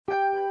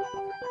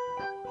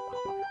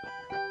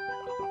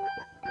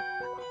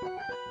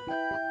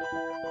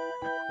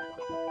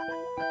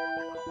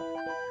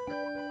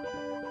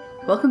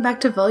Welcome back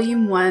to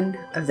Volume 1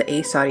 of the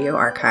Ace Audio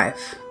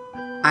Archive.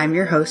 I'm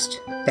your host,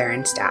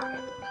 Theron Stapp.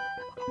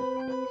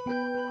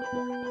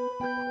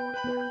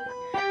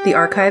 The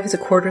Archive is a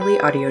quarterly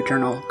audio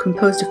journal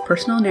composed of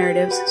personal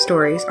narratives,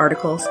 stories,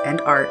 articles,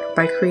 and art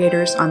by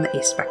creators on the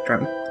ACE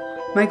spectrum.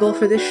 My goal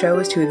for this show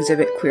is to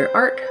exhibit queer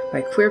art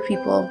by queer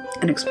people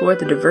and explore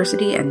the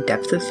diversity and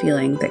depth of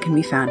feeling that can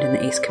be found in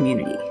the ACE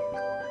community.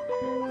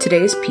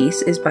 Today's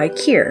piece is by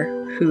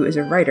Kier, who is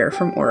a writer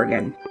from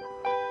Oregon.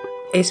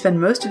 They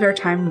spend most of their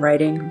time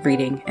writing,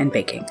 reading, and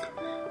baking.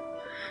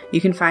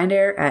 You can find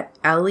her at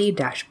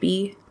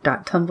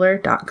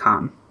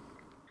ally-b.tumblr.com.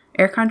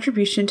 Our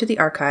contribution to the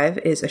archive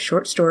is a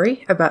short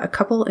story about a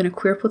couple in a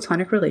queer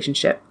platonic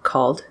relationship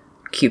called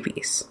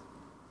Cupies.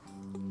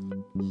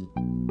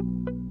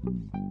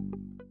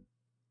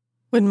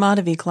 When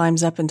Madhavi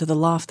climbs up into the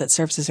loft that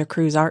serves as her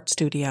crew's art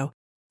studio,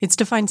 it's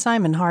to find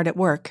Simon hard at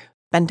work,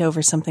 bent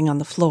over something on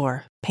the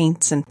floor,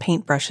 paints and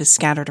paintbrushes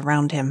scattered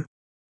around him.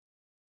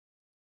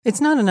 It's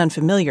not an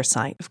unfamiliar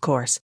sight, of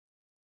course.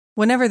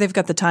 Whenever they've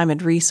got the time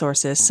and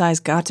resources,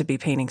 Si's got to be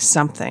painting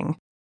something,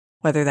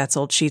 whether that's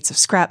old sheets of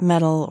scrap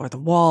metal, or the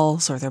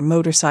walls, or their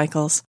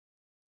motorcycles.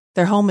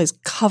 Their home is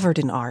covered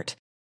in art.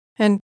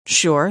 And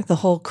sure, the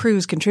whole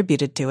crew's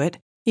contributed to it,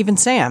 even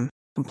Sam,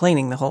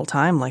 complaining the whole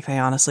time like they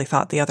honestly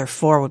thought the other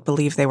four would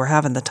believe they were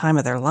having the time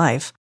of their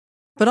life.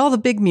 But all the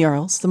big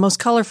murals, the most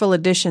colorful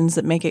additions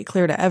that make it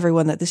clear to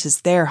everyone that this is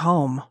their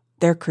home,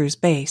 their crew's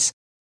base,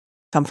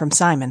 come from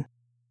Simon.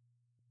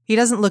 He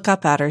doesn't look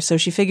up at her, so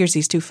she figures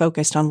he's too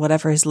focused on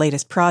whatever his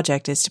latest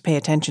project is to pay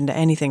attention to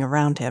anything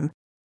around him.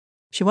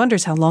 She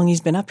wonders how long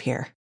he's been up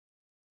here.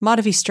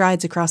 Madhavi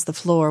strides across the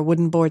floor,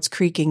 wooden boards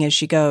creaking as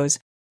she goes,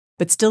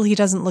 but still he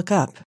doesn't look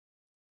up.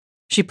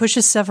 She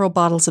pushes several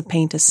bottles of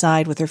paint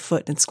aside with her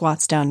foot and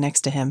squats down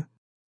next to him.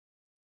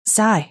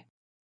 "Si,"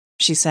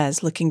 she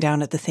says, looking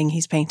down at the thing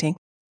he's painting.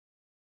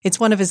 It's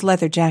one of his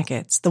leather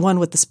jackets, the one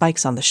with the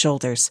spikes on the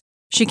shoulders.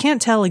 She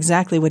can't tell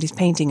exactly what he's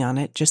painting on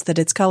it, just that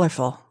it's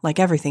colorful, like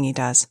everything he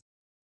does.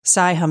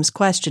 Si hums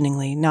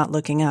questioningly, not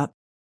looking up.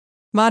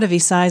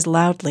 Madhavi sighs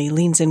loudly,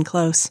 leans in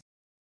close.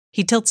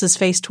 He tilts his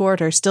face toward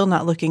her, still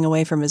not looking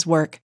away from his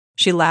work.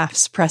 She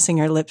laughs, pressing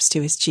her lips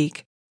to his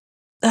cheek.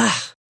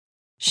 "Ugh,"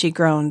 she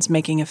groans,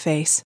 making a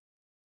face.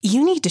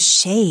 "You need to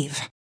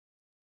shave."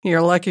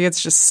 "You're lucky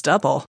it's just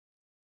stubble,"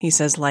 he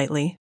says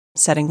lightly,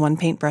 setting one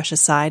paintbrush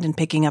aside and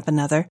picking up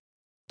another.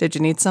 "Did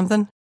you need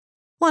something?"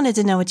 "Wanted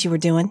to know what you were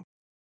doing."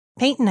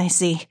 "Painting, I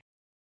see.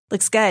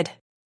 Looks good."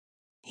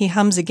 He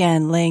hums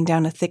again, laying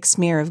down a thick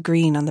smear of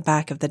green on the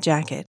back of the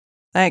jacket.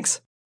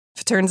 "Thanks.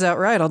 If it turns out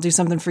right, I'll do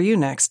something for you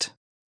next."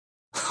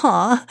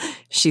 "Aw,"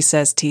 she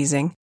says,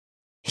 teasing.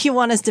 "You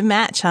want us to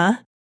match, huh?"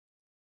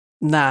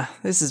 "Nah,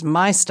 this is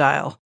my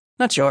style,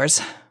 not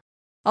yours.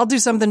 I'll do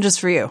something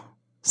just for you.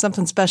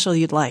 Something special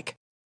you'd like."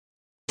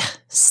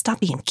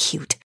 "Stop being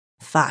cute.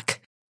 Fuck."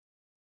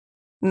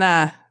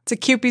 "Nah, it's a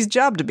Cupie's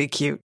job to be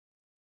cute."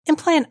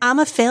 "Implying I'm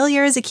a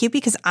failure as a Cupie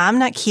because I'm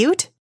not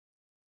cute?"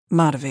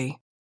 "Madhavi,"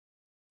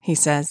 he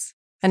says,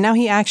 and now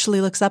he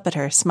actually looks up at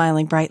her,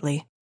 smiling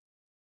brightly.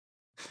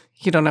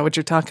 "You don't know what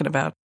you're talking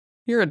about.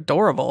 You're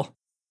adorable."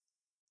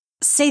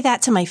 "Say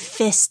that to my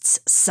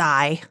fists,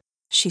 sigh."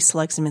 She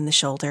slugs him in the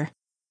shoulder.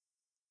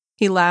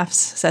 He laughs,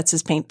 sets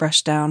his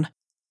paintbrush down.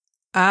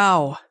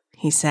 "Ow,"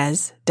 he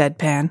says,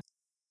 deadpan.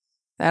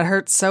 "That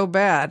hurts so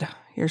bad.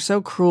 You're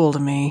so cruel to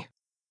me."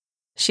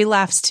 She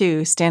laughs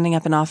too, standing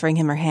up and offering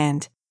him her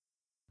hand.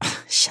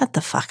 "Shut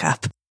the fuck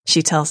up,"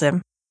 she tells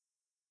him.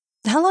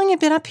 "How long you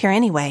been up here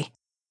anyway?"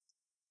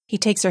 He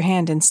takes her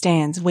hand and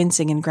stands,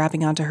 wincing and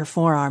grabbing onto her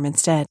forearm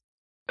instead.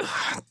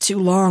 "Too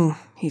long,"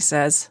 he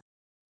says.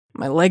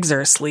 "My legs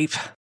are asleep."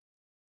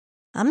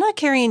 "I'm not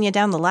carrying you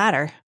down the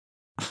ladder."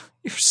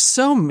 "You're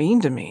so mean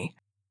to me."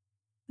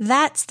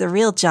 "That's the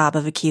real job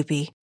of a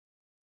Cupie."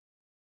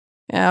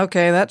 "Yeah,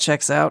 okay, that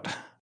checks out."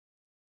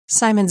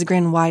 Simon's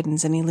grin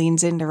widens and he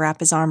leans in to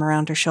wrap his arm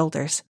around her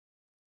shoulders.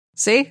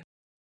 "See?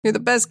 You're the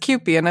best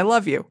Cupie and I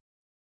love you."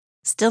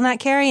 "Still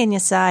not carrying you,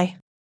 Si."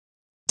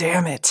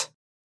 "Damn it."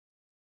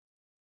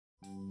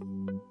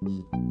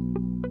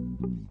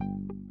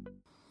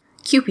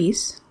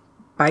 Cupies,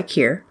 by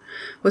Kier,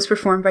 was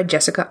performed by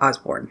Jessica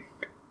Osborne.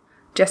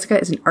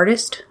 Jessica is an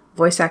artist,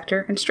 voice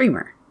actor, and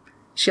streamer.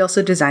 She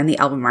also designed the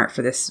album art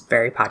for this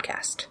very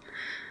podcast.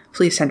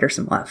 Please send her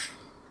some love.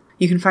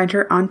 You can find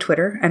her on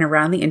Twitter and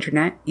around the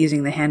internet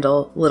using the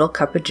handle Little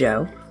Cup of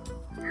Joe.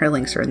 Her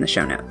links are in the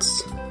show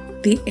notes.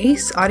 The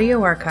ACE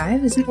Audio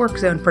Archive is an Work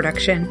Zone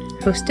production,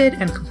 hosted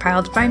and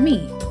compiled by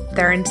me,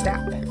 Theron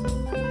Stapp.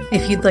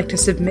 If you'd like to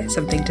submit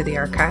something to the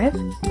archive,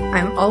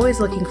 I'm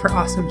always looking for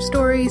awesome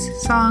stories,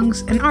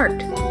 songs, and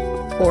art.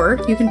 Or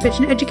you can pitch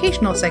an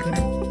educational segment.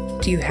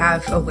 Do you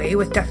have a way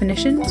with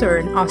definitions or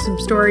an awesome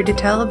story to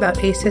tell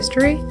about ACE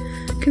history?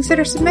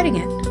 Consider submitting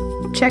it.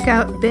 Check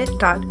out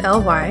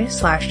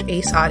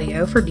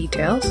bit.ly/aceaudio for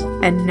details,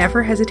 and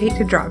never hesitate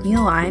to drop me a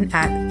line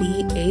at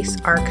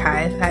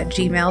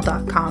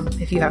theacearchive@gmail.com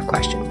if you have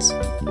questions.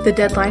 The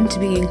deadline to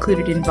be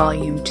included in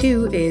Volume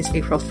 2 is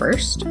April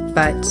 1st,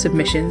 but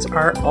submissions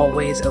are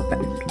always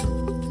open.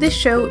 This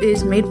show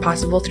is made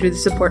possible through the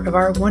support of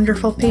our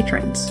wonderful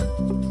patrons.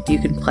 You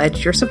can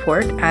pledge your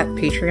support at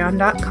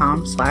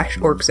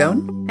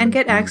patreon.com/orgzone and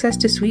get access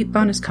to sweet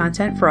bonus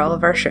content for all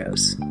of our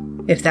shows.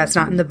 If that's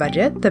not in the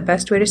budget, the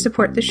best way to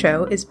support the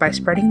show is by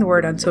spreading the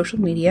word on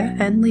social media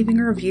and leaving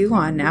a review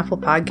on Apple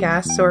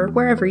Podcasts or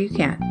wherever you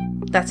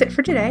can. That's it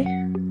for today.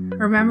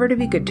 Remember to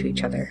be good to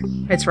each other.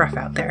 It's rough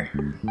out there.